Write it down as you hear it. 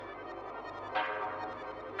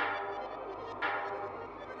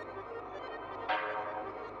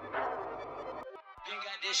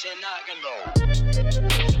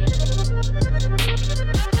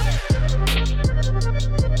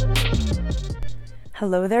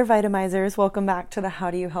Hello there, Vitamizers. Welcome back to the How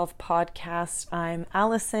Do You Health podcast. I'm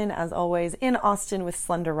Allison, as always, in Austin with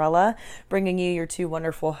Slenderella, bringing you your two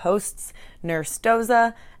wonderful hosts, Nurse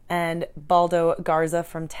Doza and Baldo Garza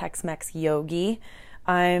from Tex-Mex Yogi.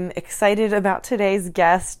 I'm excited about today's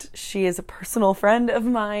guest. She is a personal friend of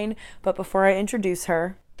mine, but before I introduce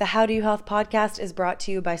her, the How Do You Health podcast is brought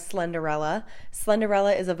to you by Slenderella.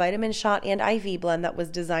 Slenderella is a vitamin shot and IV blend that was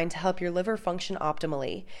designed to help your liver function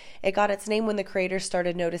optimally. It got its name when the creators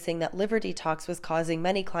started noticing that liver detox was causing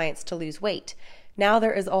many clients to lose weight. Now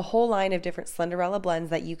there is a whole line of different Slenderella blends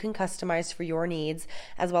that you can customize for your needs,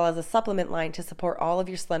 as well as a supplement line to support all of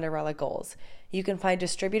your Slenderella goals. You can find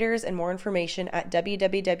distributors and more information at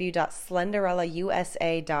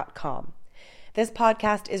www.slenderellausa.com. This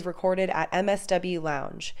podcast is recorded at MSW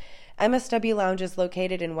Lounge. MSW Lounge is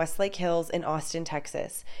located in Westlake Hills in Austin,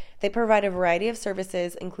 Texas. They provide a variety of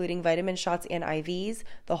services, including vitamin shots and IVs,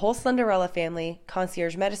 the whole Slenderella family,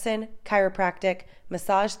 concierge medicine, chiropractic,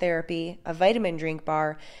 massage therapy, a vitamin drink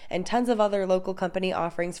bar, and tons of other local company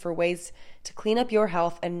offerings for ways to clean up your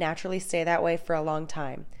health and naturally stay that way for a long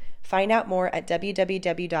time. Find out more at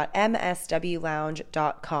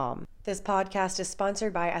www.mswlounge.com. This podcast is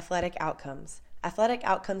sponsored by Athletic Outcomes. Athletic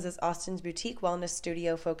Outcomes is Austin's boutique wellness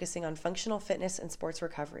studio focusing on functional fitness and sports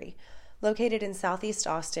recovery. Located in Southeast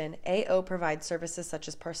Austin, AO provides services such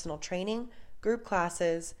as personal training, group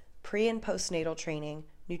classes, pre- and postnatal training,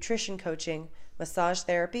 nutrition coaching, massage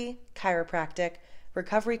therapy, chiropractic,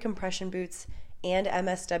 recovery compression boots, and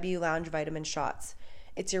MSW Lounge vitamin shots.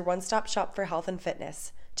 It's your one-stop shop for health and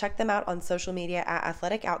fitness. Check them out on social media at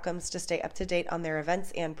Athletic Outcomes to stay up to date on their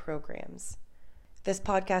events and programs. This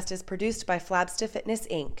podcast is produced by Flabs to Fitness,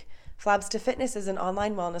 Inc. Flabs to Fitness is an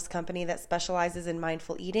online wellness company that specializes in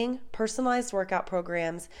mindful eating, personalized workout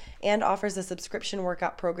programs, and offers a subscription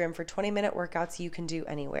workout program for 20-minute workouts you can do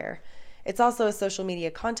anywhere. It's also a social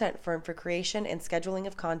media content firm for creation and scheduling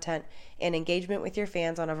of content and engagement with your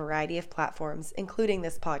fans on a variety of platforms, including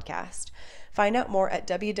this podcast. Find out more at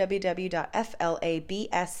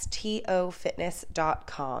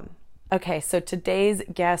www.flabstofitness.com. Okay, so today's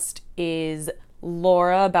guest is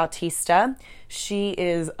Laura Bautista. She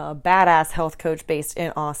is a badass health coach based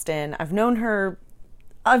in Austin. I've known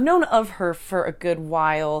of her for a good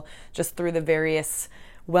while, just through the various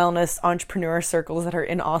wellness entrepreneur circles that are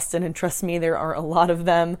in Austin, and trust me, there are a lot of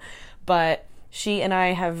them. But she and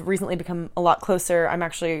I have recently become a lot closer. I'm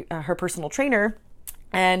actually her personal trainer,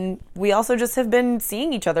 and we also just have been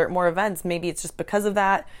seeing each other at more events. Maybe it's just because of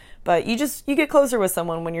that, but you get closer with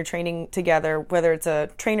someone when you're training together, whether it's a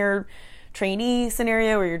trainee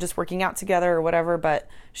scenario or you're just working out together or whatever. But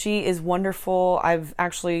she is wonderful. I've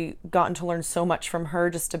actually gotten to learn so much from her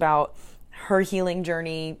just about her healing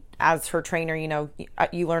journey as her trainer. You know,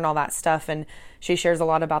 you learn all that stuff, and she shares a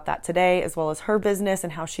lot about that today, as well as her business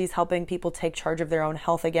and how she's helping people take charge of their own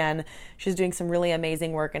health again. She's doing some really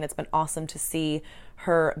amazing work, and it's been awesome to see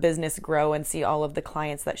her business grow and see all of the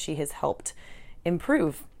clients that she has helped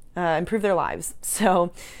improve their lives.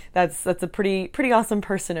 So that's a pretty awesome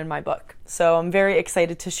person in my book. So I'm very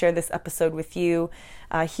excited to share this episode with you.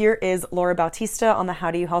 Here is Laura Bautista on the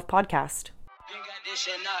How Do You Health podcast.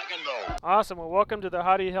 Awesome. Well, welcome to the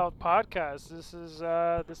How Do You Health podcast. This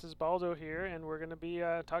is Baldo here, and we're going to be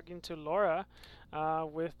talking to Laura.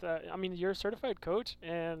 You're a certified coach,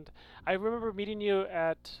 and I remember meeting you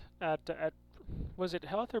at was it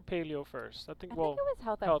health or paleo first? I think it was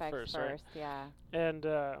health first, right? Yeah. And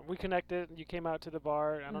we connected. You came out to the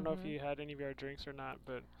bar. I don't know if you had any of our drinks or not,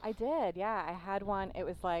 but I did. Yeah, I had one. It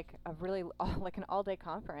was like a really like an all-day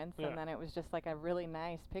conference, and then it was just like a really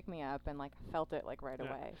nice pick-me-up, and like felt it like right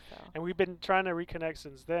away. So. And we've been trying to reconnect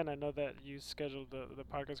since then. I know that you scheduled the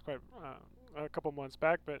podcast quite a couple months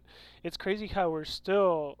back, but it's crazy how we're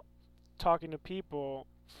still talking to people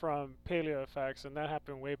from Paleo Effects, and that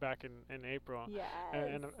happened way back in April. Yes.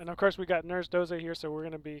 And of course we got Nurse Doza here, so we're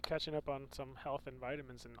going to be catching up on some health and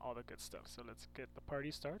vitamins and all the good stuff. So let's get the party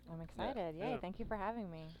started. I'm excited. Yay, thank you for having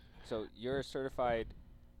me. So you're a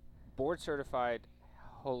board certified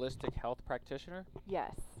holistic health practitioner?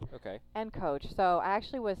 Yes. Okay. And coach. So I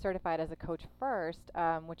actually was certified as a coach first,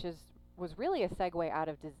 which was really a segue out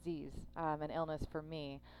of disease and illness for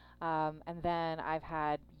me. And then I've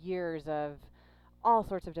had years of all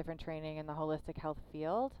sorts of different training in the holistic health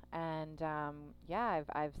field, and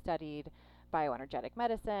I've studied bioenergetic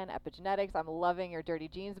medicine, epigenetics. I'm loving your Dirty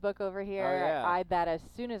Genes book over here. Oh, yeah. I eyed that as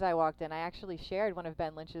soon as I walked in. I actually shared one of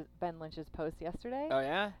Ben Lynch's posts yesterday. Oh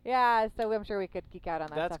yeah. Yeah, so I'm sure we could geek out on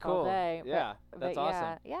that That's stuff cool. all day. Yeah, that's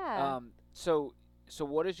awesome. Yeah. So So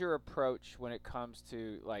what is your approach when it comes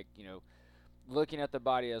to, like, looking at the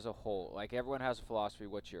body as a whole? Like, everyone has a philosophy.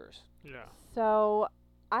 What's yours? Yeah. So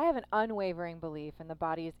I have an unwavering belief in the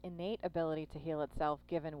body's innate ability to heal itself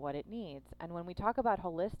given what it needs. And when we talk about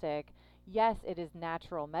holistic, yes, it is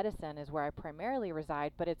natural medicine is where I primarily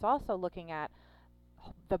reside, but it's also looking at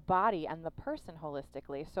the body and the person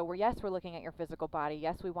holistically. So we're looking at your physical body.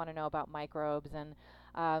 Yes, we want to know about microbes and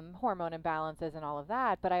hormone imbalances and all of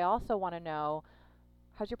that, but I also want to know,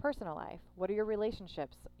 how's your personal life? What are your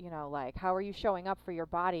relationships, like? How are you showing up for your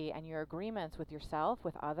body and your agreements with yourself,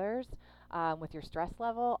 with others, with your stress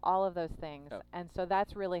level, all of those things. Yep. And so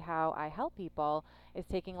that's really how I help people, is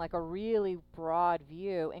taking like a really broad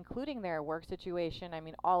view, including their work situation,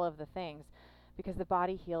 all of the things, because the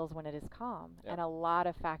body heals when it is calm. Yep. And a lot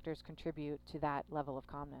of factors contribute to that level of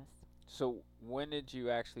calmness. So when did you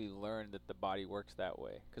actually learn that the body works that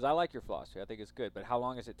way? Because I like your philosophy. I think it's good. But how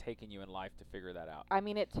long has it taken you in life to figure that out?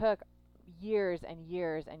 It took years and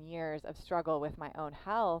years and years of struggle with my own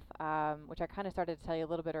health, which I kind of started to tell you a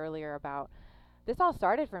little bit earlier about. This all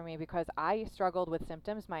started for me because I struggled with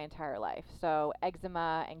symptoms my entire life. So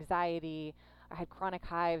eczema, anxiety, I had chronic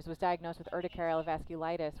hives, was diagnosed with urticarial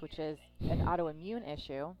vasculitis, which is an autoimmune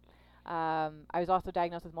issue. I was also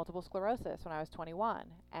diagnosed with multiple sclerosis when I was 21,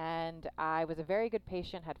 and I was a very good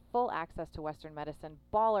patient, had full access to Western medicine,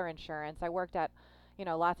 baller insurance. I worked at,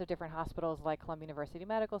 lots of different hospitals like Columbia University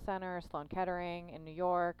Medical Center, Sloan Kettering in New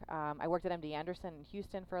York. I worked at MD Anderson in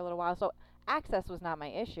Houston for a little while. So access was not my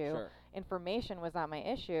issue. Sure. Information was not my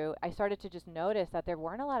issue. I started to just notice that there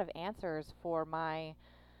weren't a lot of answers for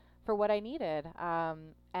what I needed.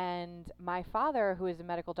 And my father, who is a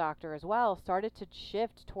medical doctor as well, started to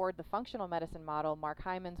shift toward the functional medicine model, Mark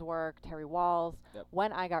Hyman's work, Terry Wahls, Yep.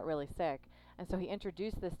 when I got really sick. And so he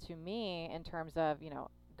introduced this to me in terms of,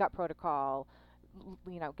 gut protocol,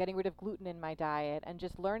 getting rid of gluten in my diet, and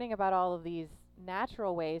just learning about all of these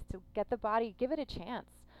natural ways to get the body, give it a chance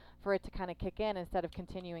for it to kind of kick in instead of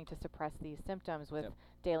continuing to suppress these symptoms with Yep.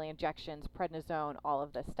 daily injections, prednisone, all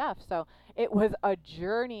of this stuff. So it was a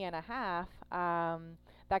journey and a half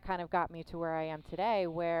that kind of got me to where I am today,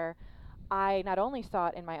 where I not only saw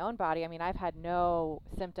it in my own body. I've had no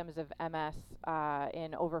symptoms of MS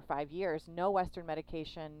in over 5 years, no Western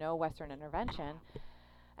medication, no Western intervention,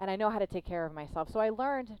 and I know how to take care of myself. So I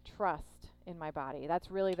learned trust in my body. That's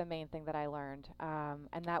really the main thing that I learned.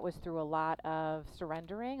 And that was through a lot of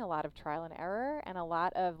surrendering, a lot of trial and error, and a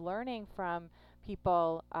lot of learning from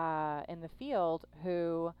people in the field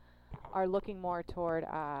who are looking more toward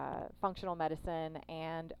functional medicine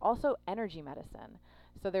and also energy medicine.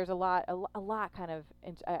 So there's a lot kind of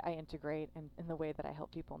I integrate in the way that I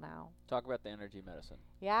help people now. Talk about the energy medicine.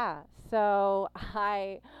 Yeah. So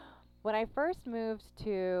when I first moved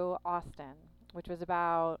to Austin, which was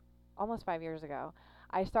about almost 5 years ago,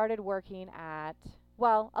 I started working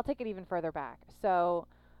I'll take it even further back. So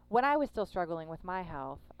when I was still struggling with my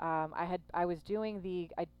health, I was doing the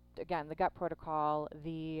gut protocol,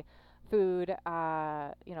 the food,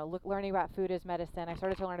 learning about food as medicine. I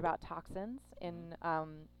started to learn about toxins in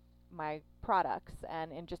my products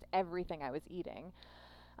and in just everything I was eating.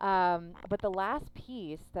 But the last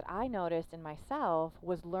piece that I noticed in myself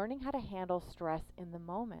was learning how to handle stress in the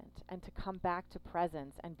moment and to come back to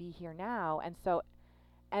presence and be here now. And so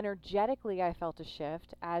energetically, I felt a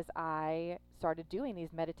shift as I started doing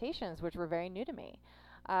these meditations, which were very new to me.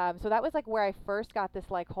 So that was like where I first got this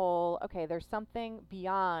whole, okay, there's something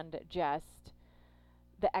beyond just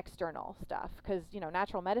the external stuff, because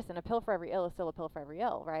natural medicine, a pill for every ill is still a pill for every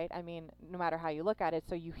ill, right? No matter how you look at it.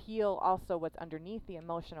 So you heal also what's underneath the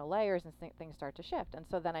emotional layers, and things start to shift. And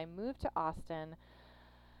so then I moved to Austin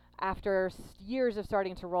after years of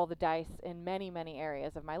starting to roll the dice in many, many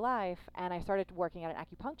areas of my life, and I started working at an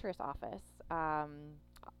acupuncturist office,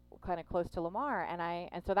 kind of close to Lamar,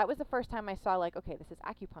 and so that was the first time I saw okay, this is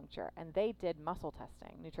acupuncture, and they did muscle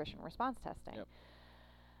testing, nutrition response testing. Yep.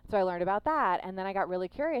 So I learned about that, and then I got really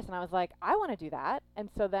curious, and I was like, I want to do that. And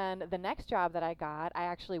so then the next job that I got, I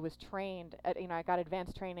actually was trained at, I got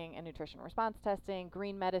advanced training in nutrition response testing,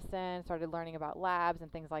 green medicine, started learning about labs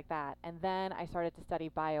and things like that. And then I started to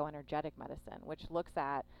study bioenergetic medicine, which looks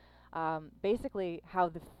at basically how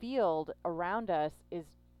the field around us is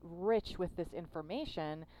rich with this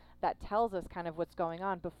information that tells us kind of what's going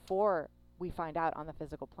on before we find out on the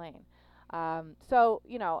physical plane. So,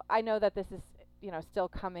 I know that this is still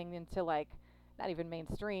coming into not even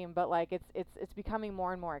mainstream, but it's becoming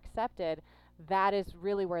more and more accepted. That is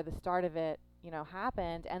really where the start of it,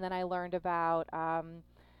 happened. And then I learned about,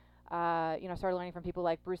 started learning from people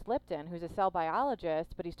like Bruce Lipton, who's a cell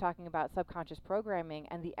biologist, but he's talking about subconscious programming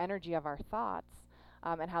and the energy of our thoughts.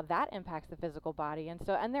 and how that impacts the physical body.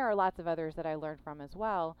 And there are lots of others that I learned from as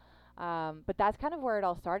well. But that's kind of where it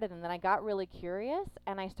all started. And then I got really curious,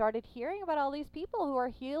 and I started hearing about all these people who are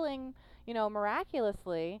healing,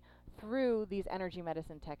 miraculously through these energy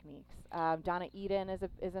medicine techniques. Donna Eden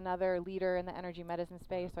is another leader in the energy medicine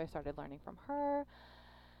space, so I started learning from her.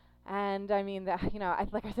 And I mean,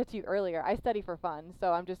 like I said to you earlier, I study for fun,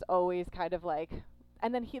 so I'm just always kind of like,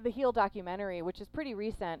 and then the Heal documentary, which is pretty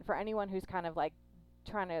recent for anyone who's kind of like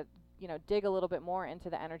trying to, dig a little bit more into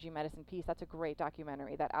the energy medicine piece. That's a great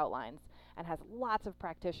documentary that outlines and has lots of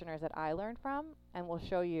practitioners that I learned from, and will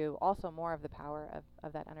show you also more of the power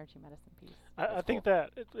of that energy medicine piece. I think that,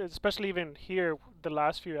 especially even here, the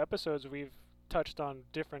last few episodes, we've touched on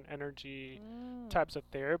different energy types of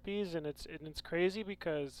therapies, and it's crazy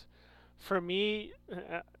because for me,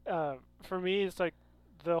 it's like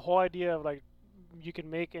the whole idea of like you can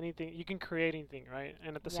make anything, you can create anything, right?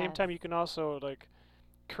 And at the same time, you can also like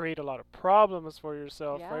create a lot of problems for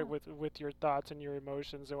yourself, right, with your thoughts and your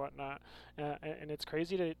emotions and whatnot, and it's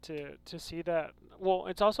crazy to see that. Well,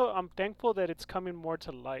 it's also, I'm thankful that it's coming more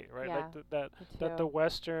to light, right? Like that the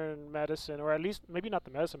Western medicine, or at least maybe not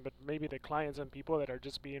the medicine, but maybe the clients and people that are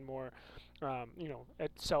just being more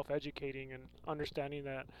self-educating and understanding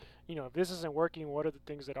that, if this isn't working, what are the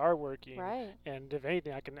things that are working? Right. And if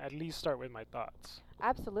anything, I can at least start with my thoughts.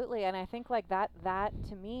 Absolutely. And I think like that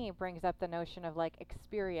to me brings up the notion of like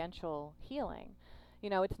experiential healing.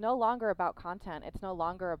 It's no longer about content. It's no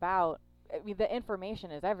longer about, I mean, the information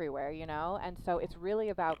is everywhere, and so it's really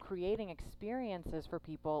about creating experiences for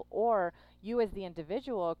people, or you as the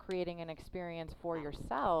individual creating an experience for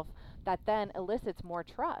yourself that then elicits more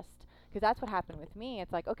trust. Because that's what happened with me.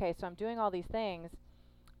 It's like, okay, so I'm doing all these things,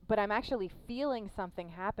 but I'm actually feeling something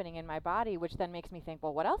happening in my body, which then makes me think,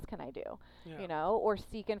 well, what else can I do? Or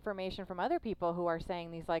seek information from other people who are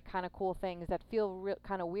saying these like kind of cool things that feel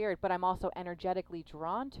kind of weird, but I'm also energetically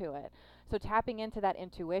drawn to it. So tapping into that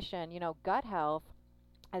intuition, gut health,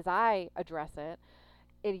 as I address it,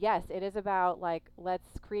 yes, it is about like,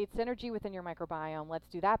 let's create synergy within your microbiome. Let's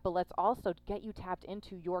do that, but let's also get you tapped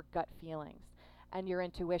into your gut feelings and your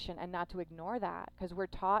intuition, and not to ignore that, because we're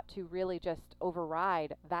taught to really just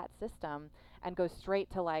override that system and go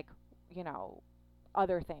straight to like,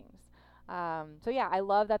 other things. So yeah, I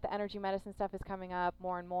love that the energy medicine stuff is coming up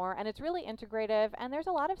more and more, and it's really integrative, and there's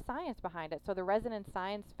a lot of science behind it. So the Resonance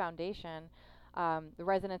Science Foundation, the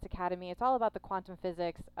Resonance Academy, it's all about the quantum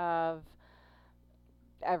physics of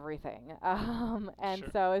everything. And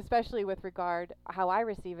so especially with regard, how I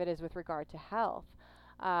receive it is with regard to health.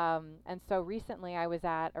 And so recently I was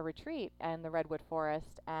at a retreat in the Redwood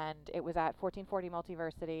Forest, and it was at 1440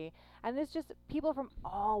 Multiversity, and there's just people from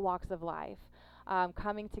all walks of life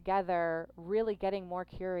coming together, really getting more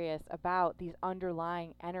curious about these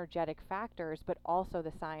underlying energetic factors, but also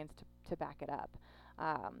the science to back it up,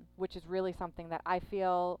 which is really something that I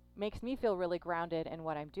feel makes me feel really grounded in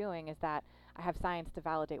what I'm doing, is that I have science to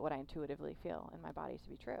validate what I intuitively feel in my body to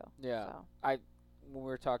be true. Yeah. So. When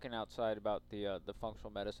we were talking outside about the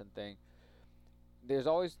functional medicine thing, there's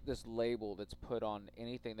always this label that's put on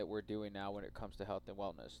anything that we're doing now when it comes to health and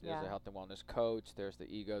wellness. There's a health and wellness coach. There's the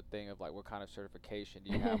ego thing of like, what kind of certification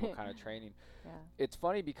do you have? What kind of training? Yeah. It's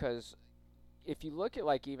funny because if you look at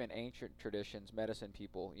like even ancient traditions, medicine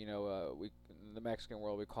people, we in the Mexican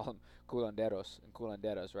world we call them curanderos and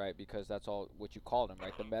curanderas, right? Because that's all what you call them,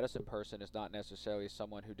 right? The medicine person is not necessarily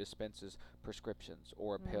someone who dispenses prescriptions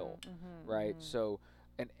or a pill, right? So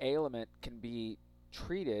an ailment can be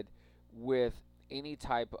treated with any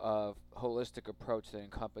type of holistic approach that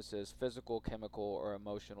encompasses physical, chemical, or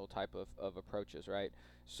emotional type of approaches, right?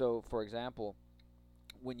 So for example,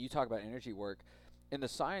 when you talk about energy work, in the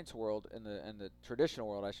science world, in the traditional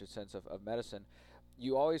world, I should sense of medicine,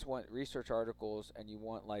 you always want research articles, and you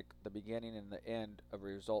want like the beginning and the end of a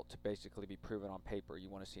result to basically be proven on paper. You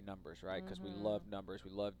want to see numbers, right? Because we love numbers, we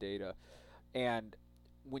love data. And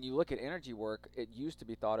when you look at energy work, it used to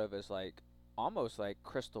be thought of as like almost like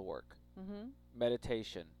crystal work,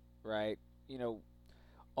 meditation, right?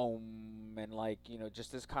 And like,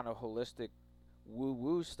 just this kind of holistic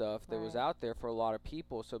woo-woo stuff that was out there for a lot of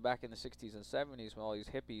people. So back in the 60s and 70s, when all these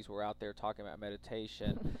hippies were out there talking about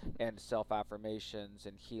meditation and self-affirmations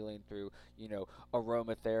and healing through,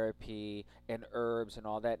 aromatherapy and herbs and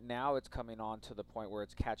all that, now it's coming on to the point where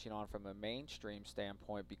it's catching on from a mainstream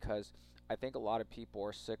standpoint, because I think a lot of people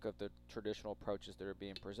are sick of the traditional approaches that are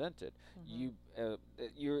being presented.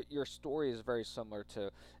 Your story is very similar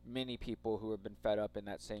to many people who have been fed up in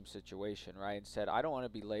that same situation, right? And said, I don't want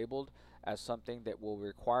to be labeled as something that will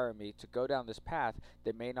require me to go down this path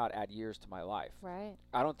that may not add years to my life. Right.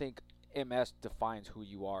 I don't think MS defines who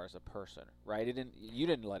you are as a person, right? You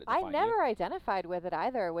didn't let it define I you. never identified with it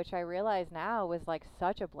either, which I realize now was like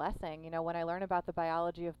such a blessing. When I learn about the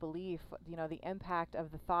biology of belief, the impact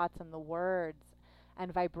of the thoughts and the words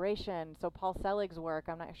and vibration. So Paul Selig's work,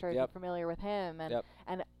 I'm not sure if you're Yep. familiar with him, and Yep.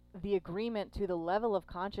 and the agreement to the level of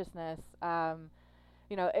consciousness.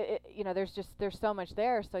 There's so much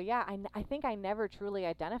there. So yeah, I think I never truly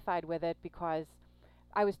identified with it because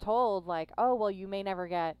I was told like, oh well, you may never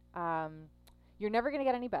get you're never going to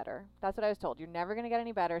get any better. That's what I was told. You're never going to get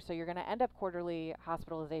any better, so you're going to end up quarterly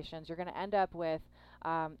hospitalizations. You're going to end up with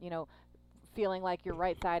feeling like your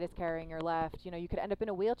right side is carrying your left. You could end up in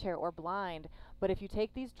a wheelchair or blind, but if you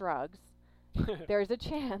take these drugs, there's a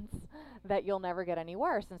chance that you'll never get any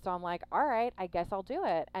worse. And so I'm like, all right, I guess I'll do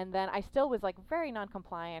it. And then I still was like very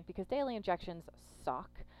non-compliant because daily injections suck.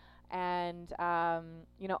 And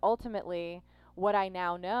ultimately, what I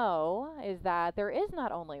now know is that there is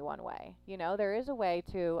not only one way. There is a way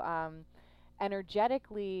to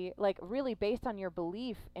energetically, like really based on your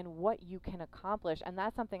belief in what you can accomplish. And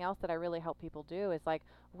that's something else that I really help people do is like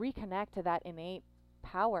reconnect to that innate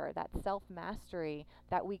power, that self-mastery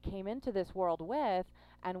that we came into this world with,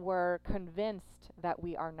 and we're convinced that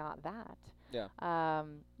we are not that. Yeah.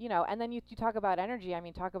 And then you talk about energy. I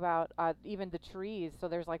mean, talk about even the trees. So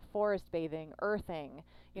there's like forest bathing, earthing.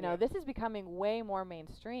 This is becoming way more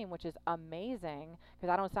mainstream, which is amazing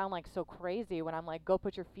because I don't sound like so crazy when I'm like, go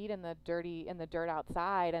put your feet in the dirt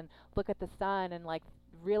outside and look at the sun and like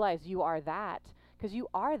realize you are that. Because you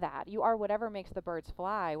are that. You are whatever makes the birds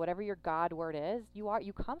fly. Whatever your God word is,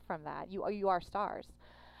 you come from that. You are stars.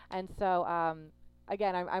 And so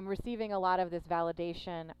again, I'm receiving a lot of this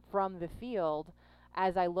validation from the field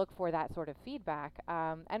as I look for that sort of feedback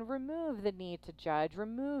and remove the need to judge,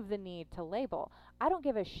 remove the need to label. I don't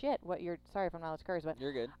give a shit what your, sorry if I'm not allowed to curse, but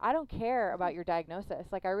You're good. I don't care about your diagnosis.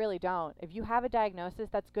 Like I really don't. If you have a diagnosis,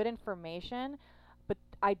 that's good information.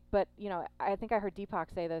 I think I heard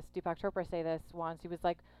Deepak Chopra say this once. He was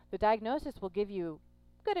like, the diagnosis will give you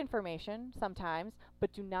good information sometimes,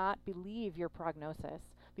 but do not believe your prognosis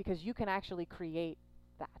because you can actually create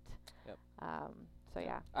that. Yep. So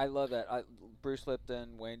yeah. I love that. Bruce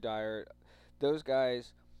Lipton, Wayne Dyer, those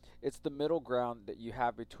guys, it's the middle ground that you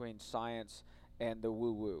have between science and the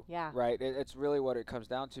woo-woo. Yeah. Right? It's really what it comes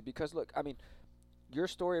down to because, look, I mean, your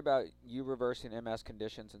story about you reversing MS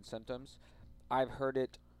conditions and symptoms, I've heard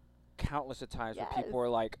it countless of times where people are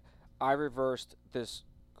like, I reversed this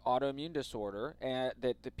autoimmune disorder and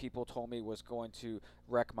that the people told me was going to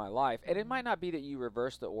wreck my life. And it might not be that you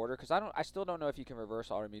reverse the order because I still don't know if you can reverse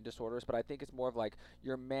autoimmune disorders, but I think it's more of like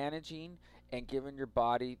you're managing and giving your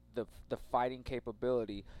body the fighting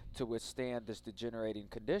capability to withstand this degenerating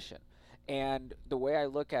condition. And the way I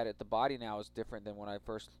look at it, the body now is different than when I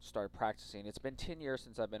first started practicing. It's been 10 years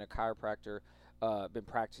since I've been a chiropractor, been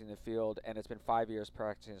practicing in the field, and it's been 5 years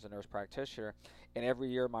practicing as a nurse practitioner. And every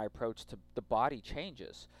year my approach to the body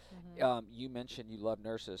changes. Mm-hmm. You mentioned you love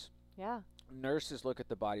nurses. Yeah. Nurses look at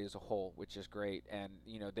the body as a whole, which is great, and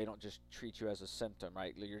they don't just treat you as a symptom,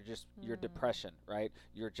 right? You're just your depression, right?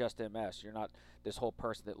 You're just MS. You're not this whole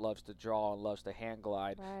person that loves to draw and loves to hand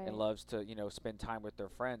glide and loves to spend time with their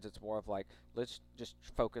friends. It's more of like, let's just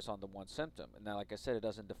focus on the one symptom. And then, like I said, it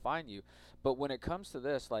doesn't define you. But when it comes to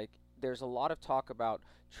this, like, there's a lot of talk about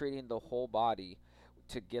treating the whole body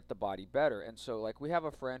to get the body better. And so, like, we have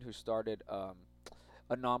a friend who started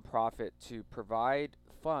a nonprofit to provide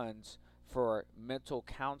funds for mental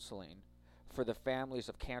counseling for the families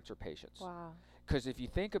of cancer patients. Wow. Because if you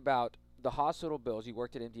think about the hospital bills, you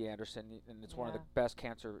worked at MD Anderson, and it's one of the best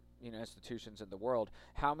cancer institutions in the world.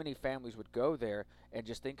 How many families would go there and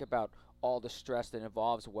just think about all the stress that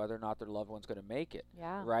involves whether or not their loved one's going to make it?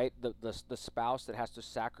 Yeah. Right? The spouse that has to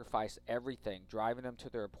sacrifice everything, driving them to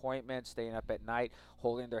their appointments, staying up at night,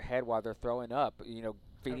 holding their head while they're throwing up,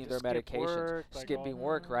 feeding their medications, skipping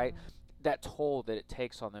work, right? That toll that it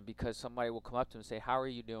takes on them because somebody will come up to them and say, how are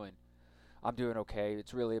you doing? I'm doing okay.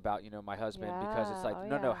 It's really about, my husband because it's like,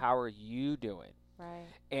 no, how are you doing? Right.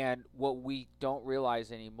 And what we don't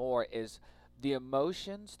realize anymore is the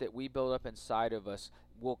emotions that we build up inside of us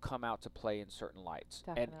will come out to play in certain lights.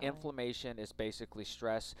 Definitely. And inflammation is basically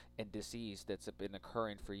stress and disease that's been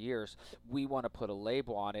occurring for years. We want to put a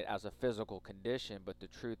label on it as a physical condition, but the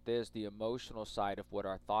truth is the emotional side of what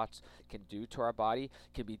our thoughts can do to our body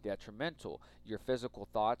can be detrimental. Your physical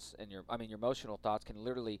thoughts and your emotional thoughts can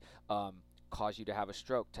literally cause you to have a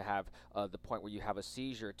stroke, to have the point where you have a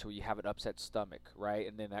seizure, to where you have an upset stomach, right?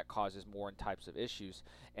 And then that causes more types of issues.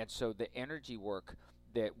 And so the energy work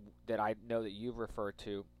that I know that you've referred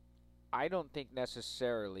to, I don't think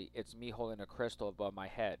necessarily it's me holding a crystal above my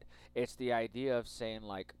head. It's the idea of saying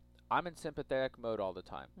like, I'm in sympathetic mode all the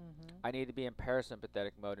time. I need to be in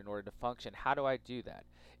parasympathetic mode in order to function. How do I do that?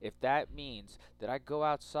 If that means that I go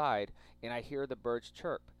outside and I hear the birds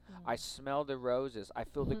chirp, I smell the roses, I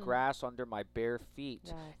feel the grass under my bare feet,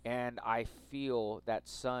 Yes. and I feel that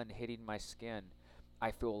sun hitting my skin,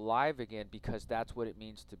 I feel alive again, because that's what it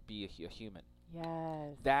means to be a human.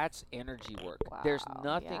 Yes. That's energy work. There's Wow,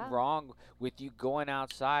 nothing yeah. wrong with you going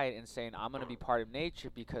outside and saying, I'm going to be part of nature,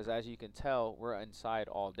 because as you can tell, we're inside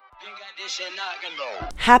all day.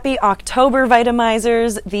 Happy October,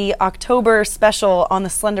 Vitamizers. The October special on the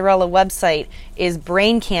Slenderella website is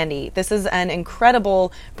Brain Candy. This is an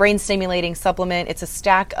incredible brain stimulating supplement. It's a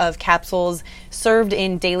stack of capsules served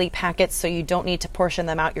in daily packets, so you don't need to portion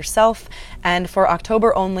them out yourself. And for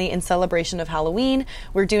October only, in celebration of Halloween,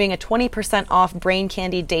 we're doing a 20% off Brain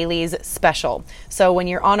Candy Dailies special. So when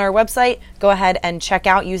you're on our website, go ahead and check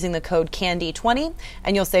out using the code CANDY20,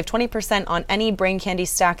 and you'll save 20% on any Brain Candy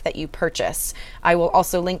stack that you purchase. I will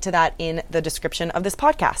also link to that in the description of this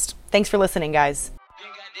podcast. Thanks for listening, guys.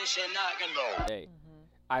 Day.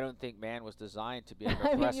 I don't think man was designed to be under I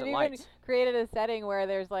mean, fluorescent you've even lights. created a setting where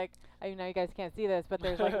there's like, I know you guys can't see this, but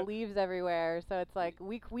there's like leaves everywhere. So it's like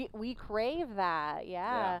we crave that,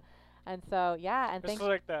 yeah. And so and It's thanks.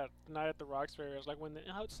 like that night at the Roxbury. It's like when the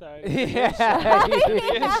outside Yeah.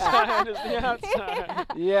 the inside is the outside.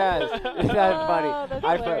 Yes, that's funny. Oh, that's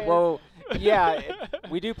I hilarious. well, yeah,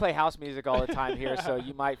 we do play house music all the time here, so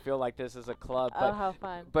you might feel like this is a club, Oh, how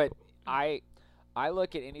fun. but I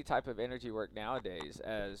look at any type of energy work nowadays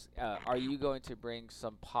as are you going to bring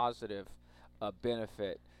some positive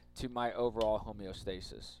benefit to my overall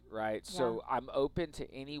homeostasis, right? So I'm open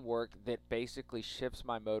to any work that basically shifts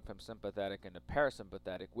my mode from sympathetic into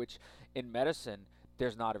parasympathetic, which in medicine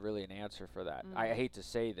there's not really an answer for that. I hate to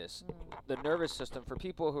say this. The nervous system, for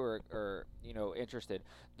people who are interested,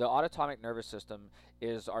 the autonomic nervous system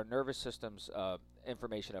is our nervous system's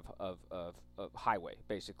information of highway,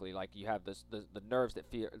 basically. Like you have the nerves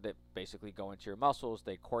that basically go into your muscles.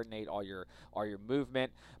 They coordinate all your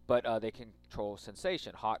movement, but they control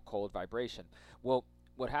sensation, hot, cold, vibration. Well,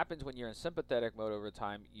 what happens when you're in sympathetic mode over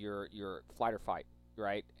time? You're flight or fight,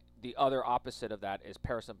 right? The other opposite of that is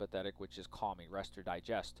parasympathetic, which is calming, rest or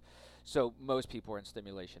digest. So most people are in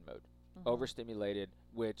stimulation mode, overstimulated,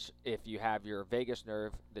 which if you have your vagus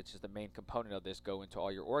nerve, that's just the main component of this, go into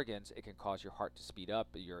all your organs, it can cause your heart to speed up,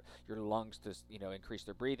 your lungs to increase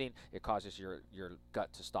their breathing. It causes your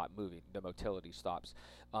gut to stop moving. The motility stops.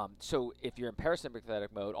 So if you're in parasympathetic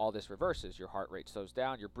mode, all this reverses. Your heart rate slows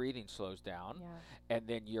down, your breathing slows down, and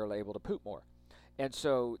then you're able to poop more. And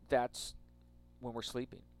so that's when we're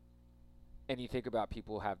sleeping. And you think about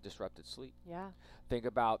people who have disrupted sleep. Yeah. Think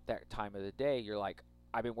about that time of the day. You're like,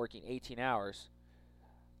 I've been working 18 hours.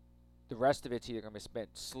 The rest of it's either going to be spent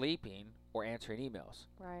sleeping or answering emails.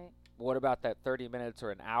 Right. What about that 30 minutes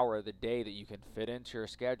or an hour of the day that you can fit into your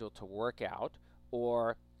schedule to work out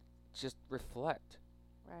or just reflect?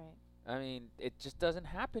 Right. I mean, it just doesn't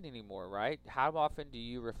happen anymore, right? How often do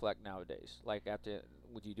you reflect nowadays? Like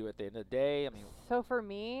would you do it at the end of the day? I mean, So for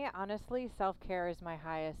me, honestly, self-care is my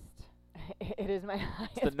highest. It is my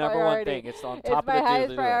highest it's the number priority. one thing. It's on It's top my of the highest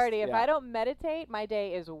to-do priority. list. If I don't meditate, my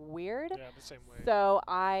day is weird. Yeah, the same way. So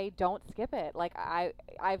I don't skip it. Like I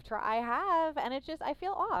have, and it just I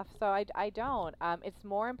feel off. So I don't. It's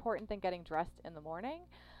more important than getting dressed in the morning,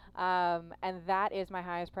 and that is my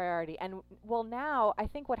highest priority. And well, now I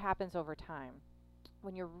think what happens over time,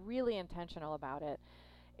 when you're really intentional about it,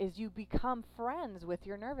 is you become friends with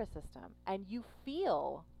your nervous system, and you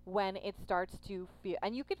feel when it starts to feel,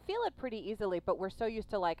 and you could feel it pretty easily, but we're so used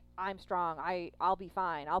to like, I'm strong, I'll be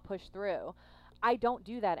fine, I'll push through. I don't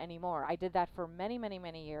do that anymore. I did that for many, many,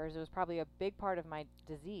 many years. It was probably a big part of my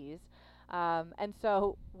disease. And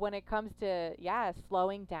so when it comes to,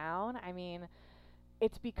 slowing down, I mean,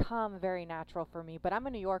 it's become very natural for me, but I'm a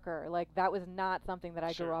New Yorker. Like that was not something that I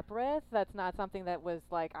grew Sure. up with. That's not something that was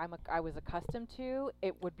like I was accustomed to.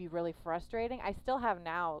 It would be really frustrating. I still have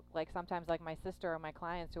now, like sometimes like my sister or my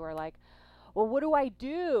clients who are like, well, what do I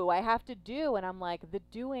do? I have to do. And I'm like, the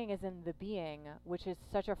doing is in the being, which is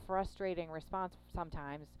such a frustrating response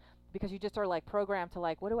sometimes because you just are like programmed to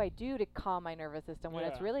like, what do I do to calm my nervous system when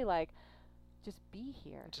it's Yeah. really like, just be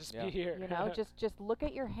here. Just Yeah. be here. You know, just look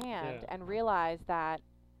at your hand Yeah. and realize that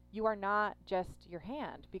you are not just your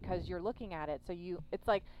hand because you're looking at it. So it's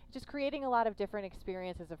like just creating a lot of different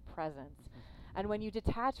experiences of presence. And when you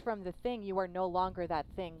detach from the thing, you are no longer that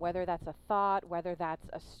thing, whether that's a thought, whether that's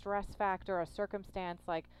a stress factor, a circumstance.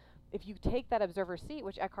 Like if you take that observer seat,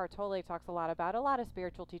 which Eckhart Tolle talks a lot about, a lot of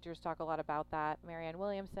spiritual teachers talk a lot about that, Marianne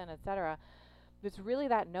Williamson, etc. It's really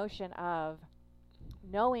that notion of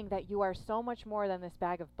knowing that you are so much more than this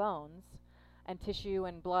bag of bones and tissue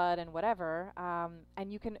and blood and whatever,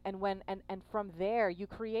 and you can, and from there you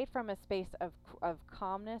create from a space of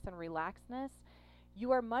calmness and relaxedness.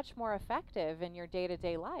 You are much more effective in your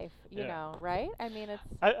day-to-day life, you Yeah. know, right? I mean, it's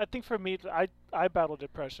I think for me, I battle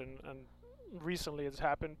depression, and recently it's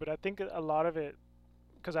happened, but I think a lot of it,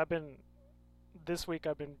 because this week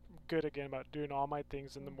I've been good again about doing all my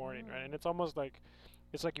things in the morning, right? And it's almost like,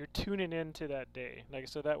 it's like you're tuning into that day, like,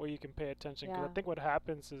 so that way you can pay attention. Because yeah, I think what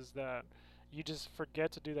happens is that you just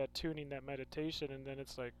forget to do that tuning, that meditation, and then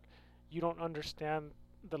it's like you don't understand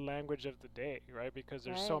the language of the day, right? Because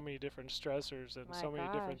there's so right. many different stressors and My so many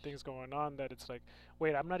different gosh. things going on that it's like,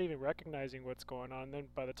 wait, I'm not even recognizing what's going on. Then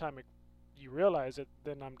by the time you realize it,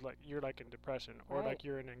 then I'm like, you're like in depression, or Right. like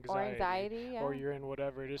you're in Or anxiety, anxiety, or yeah. you're in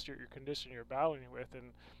whatever it is your condition you're battling with.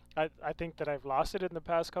 And I think that I've lost it in the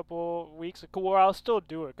past couple weeks. Well, I'll still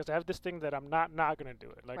do it because I have this thing that I'm not gonna do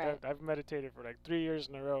it. Like Right. I've meditated for like 3 years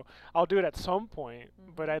in a row. I'll do it at some point,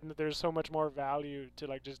 but Mhm. there's so much more value to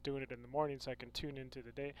like just doing it in the morning so I can tune into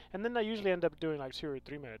the day. And then I usually end up doing like 2 or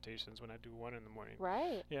 3 meditations when I do one in the morning.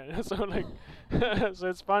 Right. Yeah, so like, so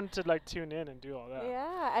it's fun to like tune in and do all that.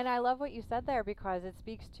 Yeah, and I love what you said there because it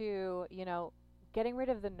speaks to, getting rid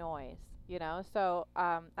of the noise, you know? So,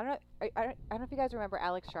 I don't know, I don't know if you guys remember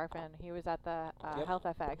Alex Sharpin. He was at the Yep. Health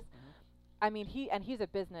FX. Mhm. I mean, he's a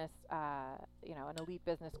business, an elite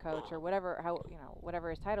business coach or whatever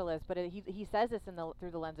his title is. But he says this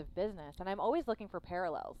through the lens of business, and I'm always looking for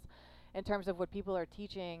parallels in terms of what people are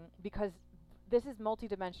teaching because this is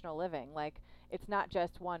multidimensional living. Like it's not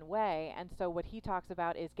just one way. And so what he talks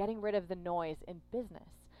about is getting rid of the noise in business,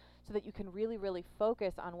 so that you can really, really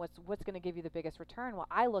focus on what's going to give you the biggest return. Well,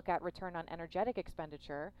 I look at return on energetic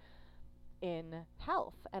expenditure in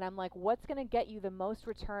health. And I'm like, what's going to get you the most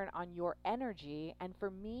return on your energy? And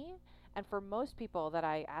for me, and for most people that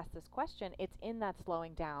I ask this question, it's in that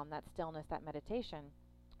slowing down, that stillness, that meditation.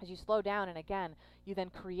 As you slow down, and again, you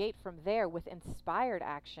then create from there with inspired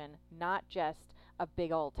action, not just a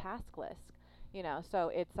big old task list. So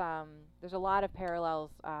it's there's a lot of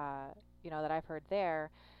parallels, that I've heard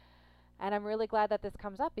there, and I'm really glad that this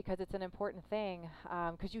comes up because it's an important thing.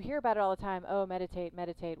 Because you hear about it all the time, oh, meditate,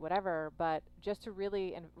 meditate, whatever. But just to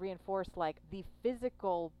really reinforce like the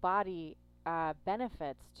physical body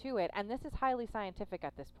benefits to it, and this is highly scientific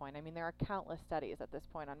at this point. I mean, there are countless studies at this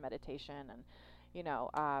point on meditation and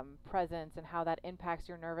presence and how that impacts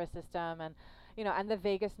your nervous system and the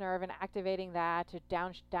vagus nerve and activating that to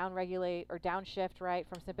down regulate or downshift right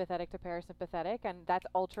from sympathetic to parasympathetic, and that's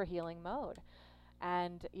ultra healing mode.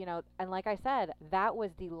 And like I said, that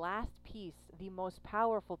was the last piece, the most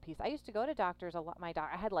powerful piece. I used to go to doctors a lot.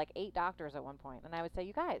 I had like 8 doctors at one point, and I would say,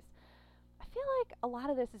 "You guys, I feel like a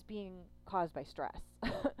lot of this is being caused by stress.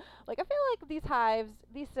 Like I feel like these hives,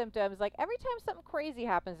 these symptoms, like every time something crazy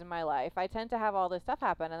happens in my life, I tend to have all this stuff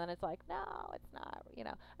happen, and then it's like, no, it's not.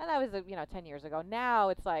 And that was 10 years ago. Now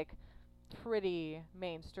it's like pretty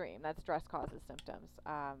mainstream that stress causes symptoms.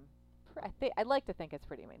 I'd like to think it's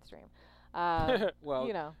pretty mainstream. Well,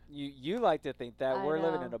 You know, you like to think that I we're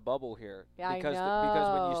living in know. a bubble here Yeah, I because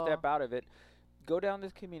when you know. step out of it, go down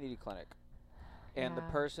this community clinic, and the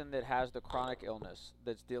Yeah. person that has the chronic illness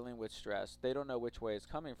that's dealing with stress, they don't know which way it's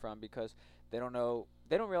coming from because they don't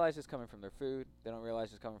realize it's coming from their food, they don't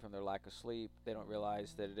realize it's coming from their lack of sleep, they don't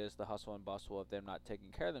realize that it is the hustle and bustle of them not taking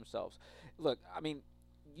care of themselves. Look, I mean,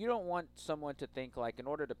 you don't want someone to think like in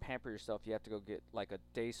order to pamper yourself you have to go get like a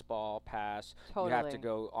day spa pass, you have to Totally.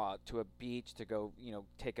 go to a beach to go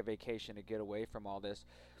take a vacation to get away from all this.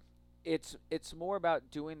 It's more about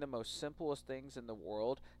doing the most simplest things in the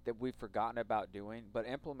world that we've forgotten about doing, but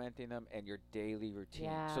implementing them in your daily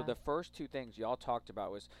routine. So Yeah. the first two things y'all talked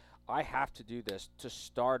about was I have to do this to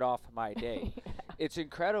start off my day. It's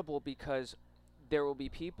incredible because there will be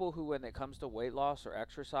people who when it comes to weight loss or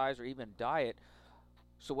exercise or even diet,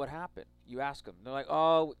 so what happened? You ask them. They're like,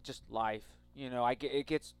 "Oh, just life. It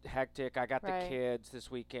gets hectic. I got the Right. kids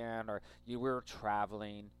this weekend, or you were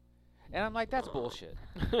traveling." And I'm like, "That's bullshit."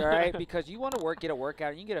 All right, because you want to get a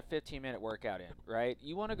workout, and you can get a 15-minute workout in, right?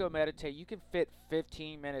 You want to go meditate, you can fit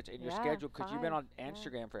 15 minutes in your Yeah. schedule because you've been 5. on Yeah.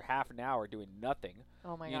 Instagram for half an hour doing nothing,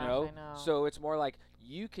 Oh my you gosh, know? I know. So it's more like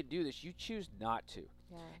you can do this. You choose not to.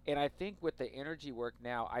 Yeah. And I think with the energy work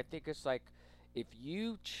now, I think it's like if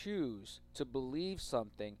you choose to believe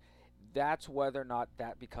something, that's whether or not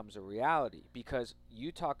that becomes a reality. Because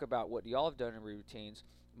you talk about what y'all have done in routines.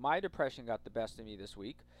 My depression got the best of me this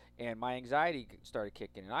week, and my anxiety started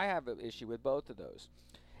kicking. And I have an issue with both of those.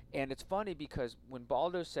 And it's funny because when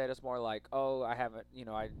Baldo said it's more like, oh, I haven't,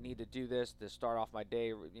 I need to do this to start off my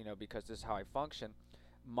day, because this is how I function.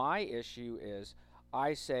 My issue is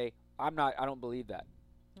I say, I don't believe that.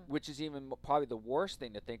 Which is even probably the worst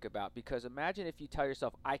thing to think about, because imagine if you tell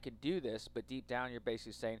yourself, I can do this, but deep down you're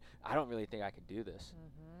basically saying, I don't really think I can do this.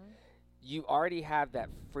 You already have that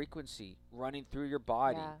frequency running through your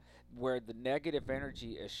body, Yeah. where the negative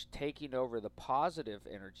energy is taking over the positive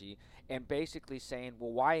energy and basically saying,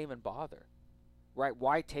 well, why even bother? Right?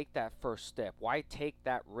 Why take that first step? Why take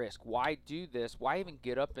that risk? Why do this? Why even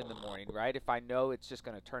get up in the morning, right? If I know it's just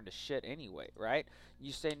going to turn to shit anyway, right?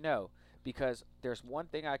 You say no, because there's one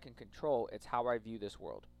thing I can control. It's how I view this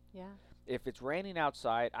world. Yeah. If it's raining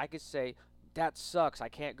outside, I could say, that sucks, I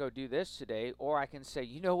can't go do this today. Or I can say,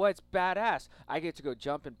 you know what, it's badass. I get to go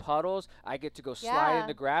jump in puddles. I get to go slide in Yeah.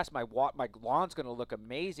 the grass. My lawn's going to look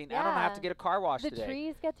amazing. I don't have to Yeah. get a car wash The today.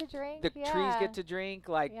 trees get to drink. The trees yeah. get to drink.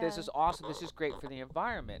 Like, this Yeah. is awesome. This is great for the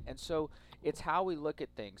environment. And so it's how we look at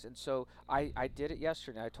things. And so I did it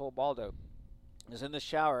yesterday. I told Baldo, I was in the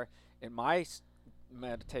shower, and my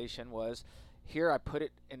meditation was, here I put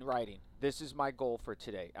it in writing. This is my goal for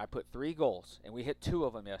today. I put 3 goals, and we hit 2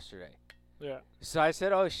 of them yesterday. Yeah. So I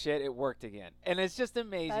said, oh shit, it worked again. And it's just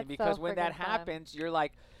amazing, That's because so when that friggin' fun. happens, you're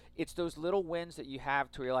like, it's those little wins that you have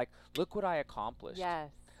to where you're like, look what I accomplished. Yes.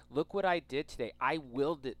 Look what I did today. I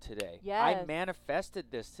willed it today. I Yes. manifested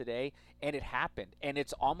this today, and it happened. And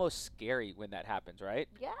it's almost scary when that happens, right?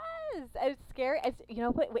 Yes. It's scary. It's, you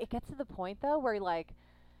know, but it gets to the point though where like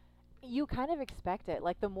you kind of expect it.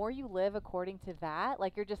 Like the more you live according to that,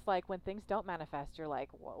 like you're just like when things don't manifest, you're like,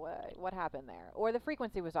 what happened there? Or the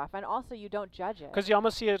frequency was off, and also you don't judge it. Because you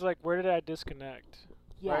almost see it like, where did I disconnect?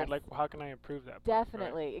 Yes. Right? Like, how can I improve that? part, right?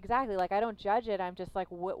 Definitely, exactly. Like I don't judge it. I'm just like,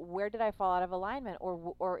 where did I fall out of alignment,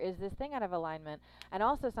 or is this thing out of alignment? And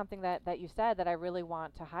also something that you said that I really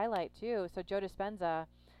want to highlight too. So Joe Dispenza,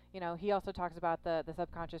 you know, he also talks about the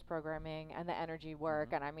subconscious programming and the energy work.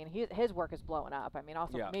 And I mean, his work is blowing up. I mean,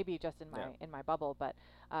 also Yeah. maybe just in my Yeah. in my bubble, but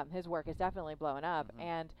his work is definitely blowing up.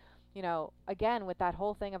 And you know, again, with that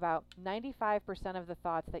whole thing about 95% of the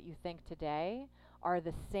thoughts that you think today are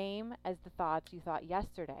the same as the thoughts you thought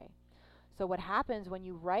yesterday. So what happens when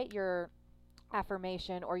you write your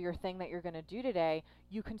affirmation or your thing that you're going to do today,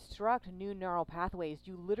 you construct new neural pathways.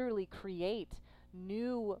 You literally create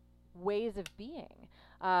new ways of being.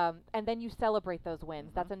 And then you celebrate those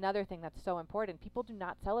wins. That's another thing that's so important. People do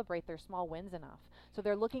not celebrate their small wins enough. So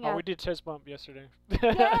they're looking Oh, at we did chest bump yesterday. Yay! We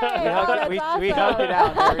Oh, that's we awesome. hugged it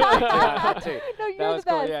out. There. Yeah, that too. No, you're That was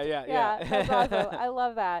the cool. best. Yeah. That's awesome. I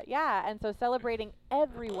love that. Yeah, and so celebrating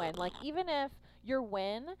every win, like even if your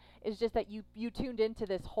win is just that you tuned into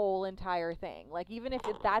this whole entire thing, like even if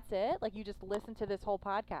that's it, like you just listened to this whole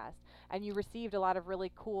podcast and you received a lot of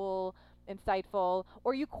really cool, insightful,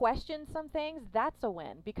 or you questioned some things, that's a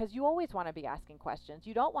win, because you always want to be asking questions.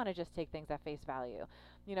 You don't want to just take things at face value.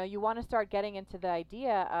 You know, you want to start getting into the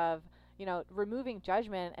idea of, you know, removing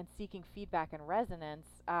judgment and seeking feedback and resonance.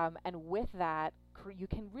 And with that, you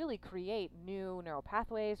can really create new neural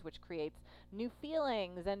pathways, which creates new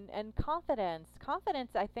feelings and confidence.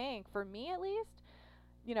 Confidence, I think, for me at least,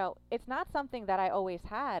 you know, it's not something that I always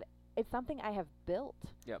had. It's something I have built.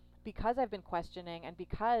 Yep. Because I've been questioning and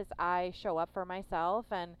because I show up for myself,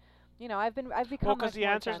 and you know, I've become Well, much because the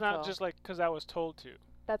more answer's not gentle. just like, because I was told to.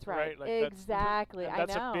 That's right. Like that's- Exactly. and I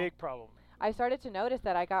that's know. a big problem. I started to notice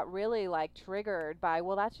that I got really like triggered by,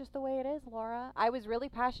 well, that's just the way it is, Laura. I was really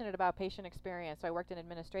passionate about patient experience. So I worked in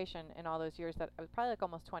administration in all those years, that I was probably like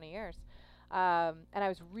almost 20 years. And I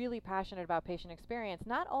was really passionate about patient experience,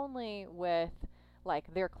 not only with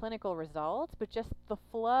like their clinical results, but just the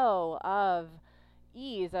flow of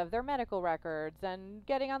ease of their medical records and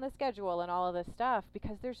getting on the schedule and all of this stuff,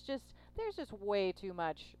 because there's just way too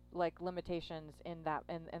much like limitations in that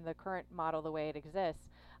in the current model the way it exists.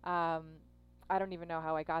 I don't even know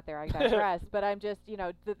how I got there. I digress. But I'm just, you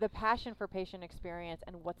know, the passion for patient experience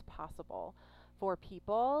and what's possible for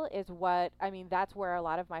people is what, I mean, that's where a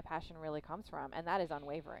lot of my passion really comes from, and that is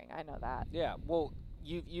unwavering. I know that. Yeah. Well,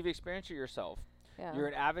 you've experienced it yourself. Yeah. You're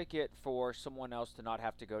an advocate for someone else to not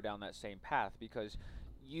have to go down that same path, because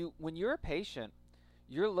when you're a patient,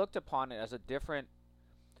 you're looked upon as a different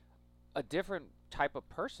type of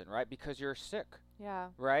person, right? Because you're sick, Yeah.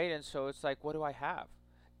 right? And so it's like, what do I have?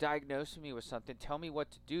 Diagnose me with something. Tell me what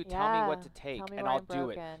to do. Tell me what to take, Tell me and where I'll I'm do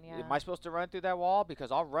it. broken. Yeah. Am I supposed to run through that wall?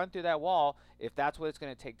 Because I'll run through that wall if that's what it's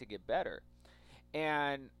going to take to get better.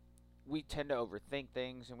 And we tend to overthink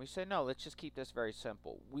things, and we say, no, let's just keep this very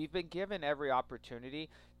simple. We've been given every opportunity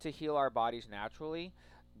to heal our bodies naturally,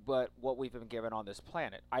 but what we've been given on this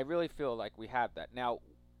planet, I really feel like we have that. Now,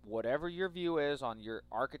 whatever your view is on your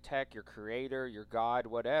architect, your creator, your God,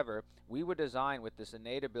 whatever, we were designed with this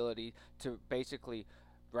innate ability to basically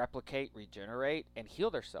replicate, regenerate, and heal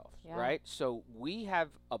themselves, Yeah. right? So we have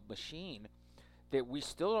a machine that we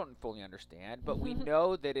still don't fully understand, but we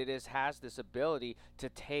know that has this ability to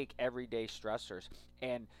take everyday stressors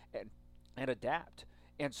and and adapt.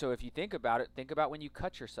 And so if you think about it, think about when you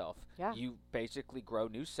cut yourself. Yeah. You basically grow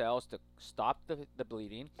new cells to stop the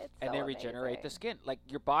bleeding It's and so then regenerate the amazing. skin. Like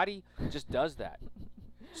your body just does that.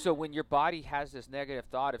 So when your body has this negative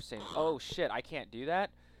thought of saying, "Oh shit, I can't do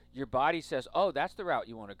that," your body says, "Oh, that's the route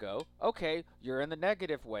you want to go." Okay, you're in the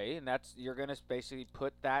negative way, and you're going to basically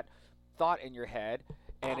put that thought in your head,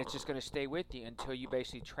 and it's just going to stay with you until you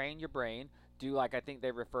basically train your brain. Do like I think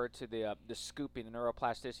they refer to the scooping, the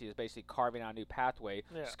neuroplasticity is basically carving out a new pathway,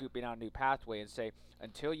 Yeah. scooping out a new pathway, and say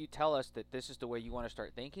until you tell us that this is the way you want to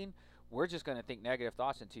start thinking, we're just going to think negative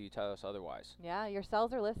thoughts until you tell us otherwise. Yeah, your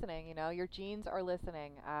cells are listening, your genes are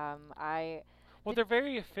listening. Well, Did- they're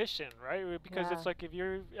very efficient, right? Because Yeah. it's like if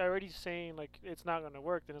you're already saying like it's not gonna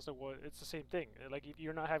work, then it's like, well, it's the same thing. Like if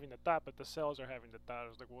you're not having the thought, but the cells are having the thought,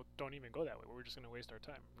 it's like, well, don't even go that way. We're just gonna waste our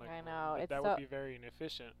time. Like, I know, it's that so- would be very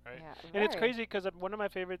inefficient, right? Yeah, And it's very. crazy because one of my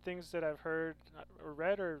favorite things that I've heard or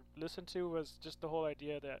read or listened to was just the whole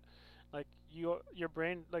idea that like your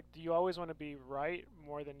brain, like you always want to be right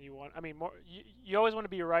more than you want. I mean, you always want to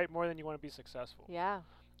be right more than you want to be successful. Yeah.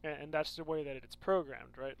 And that's the way that it's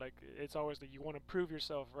programmed, right? Like it's always that you want to prove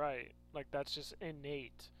yourself right. Like that's just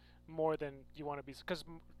innate more than you want to be,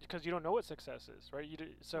 because you don't know what success is, right?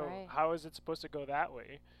 So Right. how is it supposed to go that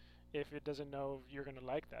way if it doesn't know if you're gonna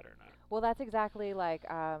like that or not? Well, that's exactly like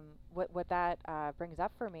what that brings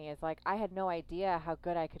up for me is like I had no idea how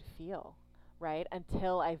good I could feel, right?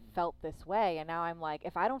 Until I felt this way, and now I'm like,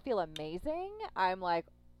 if I don't feel amazing, I'm like,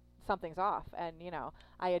 something's off, and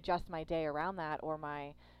I adjust my day around that, or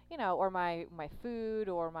my food,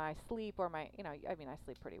 or my sleep, or I mean, I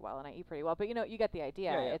sleep pretty well and I eat pretty well, but you get the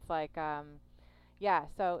idea. Yeah, yeah. It's like yeah,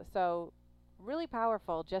 so really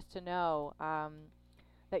powerful just to know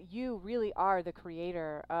that you really are the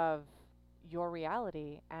creator of your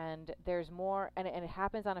reality, and there's more, and it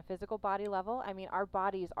happens on a physical body level. I mean, our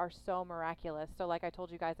bodies are so miraculous. So like I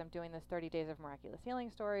told you guys, I'm doing this 30 days of miraculous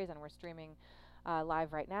healing stories, and we're streaming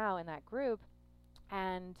live right now in that group.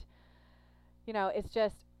 And it's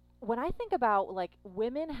just, when I think about like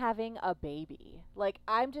women having a baby, like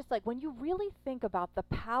I'm just like, when you really think about the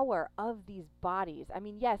power of these bodies, I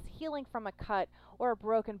mean, yes, healing from a cut or a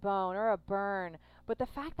broken bone or a burn, but the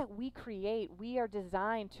fact that we are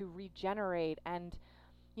designed to regenerate, and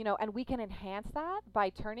and we can enhance that by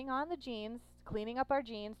turning on the genes, cleaning up our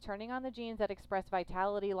genes, turning on the genes that express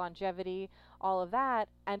vitality, longevity, all of that,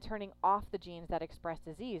 and turning off the genes that express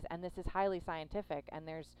disease. And this is highly scientific, and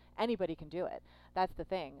anybody can do it. That's the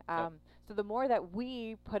thing. Yep. So the more that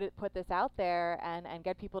we put this out there and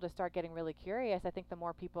get people to start getting really curious, I think the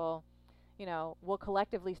more people, will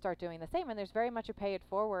collectively start doing the same. And there's very much a pay it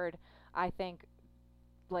forward, I think,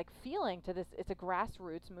 like feeling to this. It's a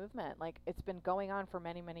grassroots movement. Like it's been going on for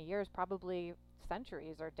many, many years, probably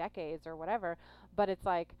centuries or decades or whatever. But it's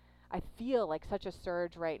like I feel like such a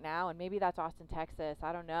surge right now, and maybe that's Austin, Texas.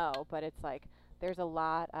 I don't know, but it's like there's a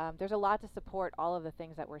lot to support all of the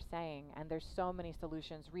things that we're saying, and there's so many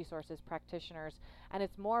solutions, resources, practitioners, and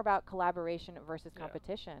it's more about collaboration versus Yeah.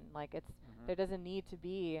 competition. Like it's Mhm. there doesn't need to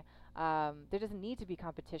be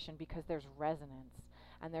competition, because there's resonance.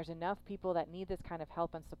 And there's enough people that need this kind of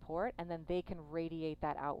help and support, and then they can radiate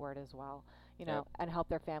that outward as well, Yep. and help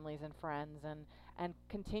their families and friends, and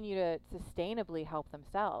continue to sustainably help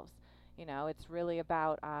themselves. It's really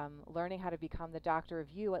about learning how to become the doctor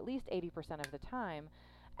of you at least 80% of the time,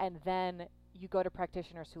 and then you go to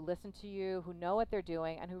practitioners who listen to you, who know what they're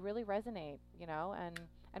doing, and who really resonate,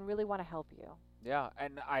 and really want to help you. Yeah,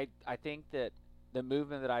 and I think that the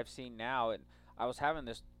movement that I've seen now, and I was having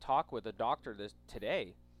this talk with a doctor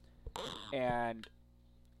today, and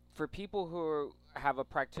for people who have a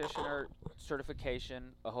practitioner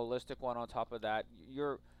certification, a holistic one on top of that,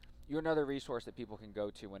 you're another resource that people can go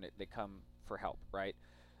to when they come for help, right?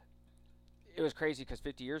 It was crazy because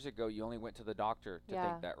 50 years ago you only went to the doctor to Yeah.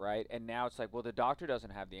 think that, right? And now it's like, well, the doctor doesn't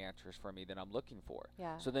have the answers for me that I'm looking for.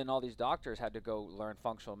 Yeah. So then all these doctors had to go learn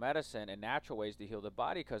functional medicine and natural ways to heal the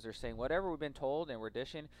body, because they're saying whatever we've been told and we're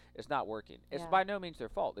dishing is not working. It's Yeah. by no means their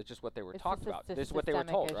fault. It's just what they were It's talked just about. a This is what they were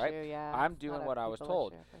systemic told, right? issue, yeah. I'm It's doing not a what I was people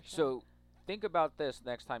told. issue, for sure. So think about this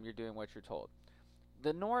next time you're doing what you're told.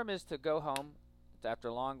 The norm is to go home after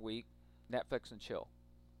a long week, Netflix and chill,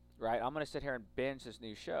 right? I'm going to sit here and binge this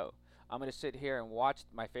new show. I'm going to sit here and watch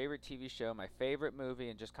my favorite TV show, my favorite movie,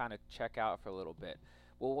 and just kind of check out for a little bit.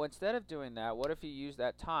 Well, instead of doing that, what if you use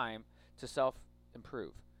that time to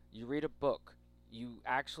self-improve? You read a book. You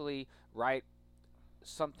actually write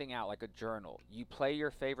something out, like a journal. You play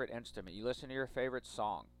your favorite instrument. You listen to your favorite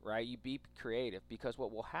song, right? You be creative, because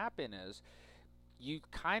what will happen is you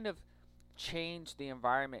kind of change the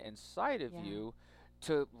environment inside of Yeah. you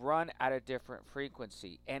to run at a different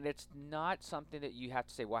frequency. And it's not something that you have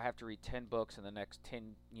to say, well, I have to read 10 books in the next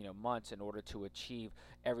 10, months in order to achieve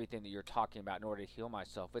everything that you're talking about in order to heal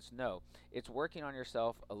myself. It's no. It's working on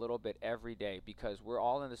yourself a little bit every day, because we're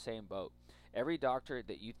all in the same boat. Every doctor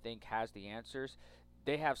that you think has the answers,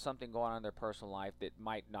 they have something going on in their personal life that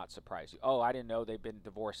might not surprise you. Oh, I didn't know they've been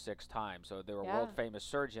divorced 6 times. So they're a Yeah. world famous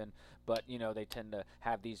surgeon, but they tend to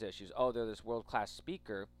have these issues. Oh, they're this world class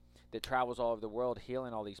speaker that travels all over the world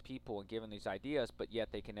healing all these people and giving these ideas, but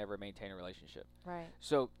yet they can never maintain a relationship. Right.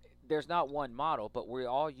 So there's not one model, but we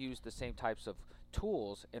all use the same types of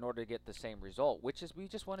tools in order to get the same result, which is we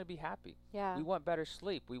just want to be happy. Yeah. We want better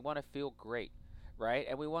sleep. We want to feel great, right?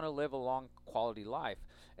 And we want to live a long quality life.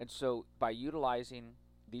 And so by utilizing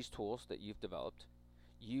these tools that you've developed,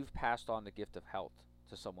 you've passed on the gift of health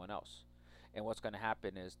to someone else. And what's going to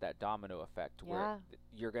happen is that domino effect where Yeah.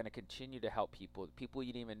 you're going to continue to help people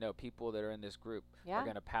you didn't even know, people that are in this group Yeah. are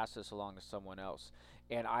going to pass this along to someone else.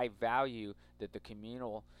 And I value that the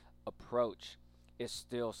communal approach is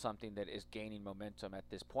still something that is gaining momentum at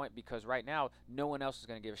this point, because right now no one else is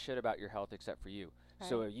going to give a shit about your health except for you.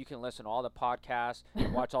 So Right. you can listen to all the podcasts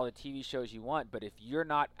and watch all the TV shows you want, but if you're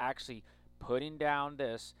not actually putting down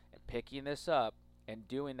this and picking this up and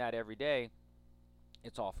doing that every day,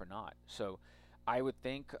 it's all for naught. So I would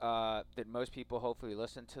think that most people hopefully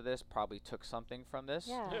listen to this probably took something from this.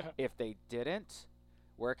 Yeah. Yeah. If they didn't,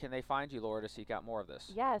 where can they find you, Laura, to seek out more of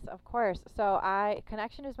this? Yes, of course. So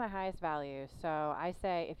connection is my highest value. So I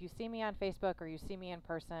say, if you see me on Facebook or you see me in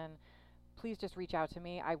person, please just reach out to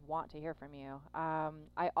me. I want to hear from you.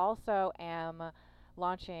 I also am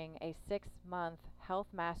launching a 6-month Health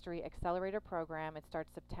Mastery Accelerator program. It starts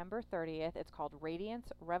September 30th. It's called Radiance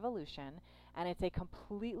Revolution, and it's a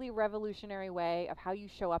completely revolutionary way of how you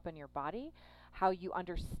show up in your body, how you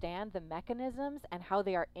understand the mechanisms and how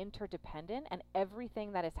they are interdependent, and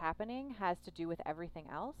everything that is happening has to do with everything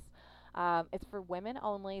else. It's for women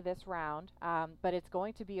only this round, but it's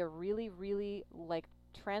going to be a really, really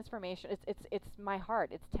transformation. It's my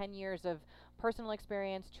heart. It's 10 years of personal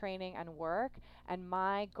experience, training, and work, and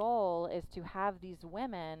my goal is to have these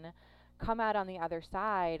women come out on the other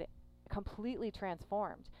side completely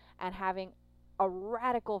transformed and having a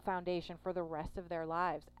radical foundation for the rest of their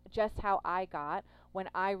lives, just how I got when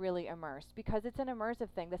I really immersed, because it's an immersive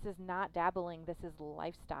thing. This is not dabbling, this is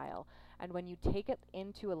lifestyle. And when you take it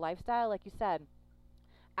into a lifestyle, like you said,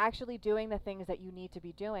 actually doing the things that you need to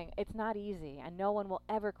be doing, it's not easy, and no one will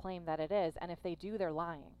ever claim that it is, and if they do, they're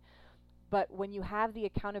lying. But when you have the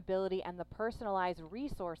accountability and the personalized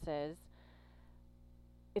resources,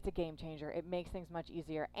 it's a game changer. It makes things much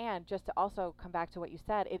easier. And just to also come back to what you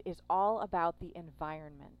said, it is all about the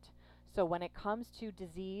environment. So when it comes to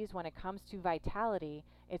disease, when it comes to vitality,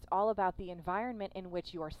 it's all about the environment in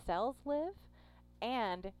which your cells live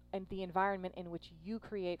and the environment in which you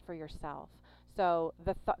create for yourself. So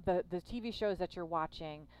the TV shows that you're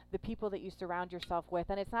watching, the people that you surround yourself with,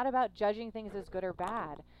 and it's not about judging things as good or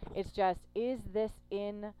bad. It's just, is this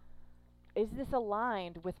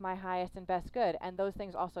aligned with my highest and best good? And those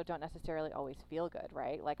things also don't necessarily always feel good,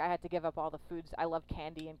 right? Like I had to give up all the foods. I love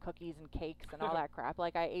candy and cookies and cakes and all that crap.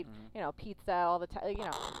 Like I ate, pizza all the time.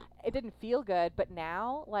 It didn't feel good, but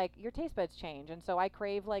now like your taste buds change, and so I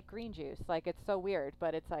crave like green juice. Like it's so weird,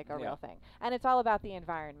 but it's like a real thing. And it's all about the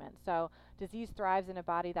environment. So disease thrives in a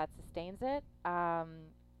body that sustains it.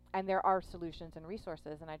 And there are solutions and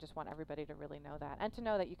resources, and I just want everybody to really know that, and to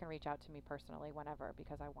know that you can reach out to me personally whenever,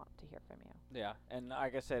 because I want to hear from you. Yeah, and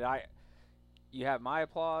like I said, you have my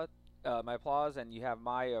applause, and you have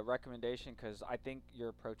my recommendation, because I think your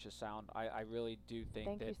approach is sound. I really do think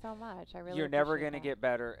Thank that you so much. I really you're never appreciate going to that. get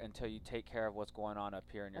better until you take care of what's going on up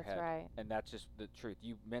here in your That's head. right. And that's just the truth.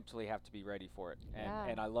 You mentally have to be ready for it. Yeah.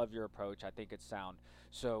 And I love your approach. I think it's sound.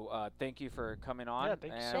 So thank you for coming on. Yeah,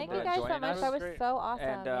 thank you so and, Thank you guys so joining much. us. That was Great. so awesome.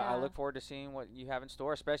 And yeah. I look forward to seeing what you have in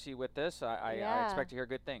store, especially with this. I Yeah. expect to hear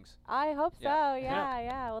good things. I hope so. Yeah.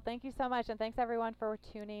 Yeah. Well, thank you so much, and thanks everyone for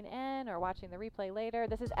tuning in or watching the replay later.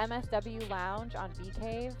 This is MSW Lounge on Bee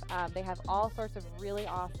Cave. They have all sorts of really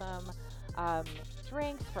awesome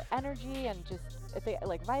drinks for energy and just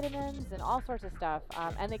like vitamins and all sorts of stuff.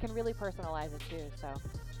 And they can really personalize it too. So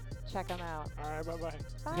check them out. All right, bye-bye.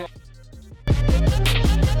 Bye.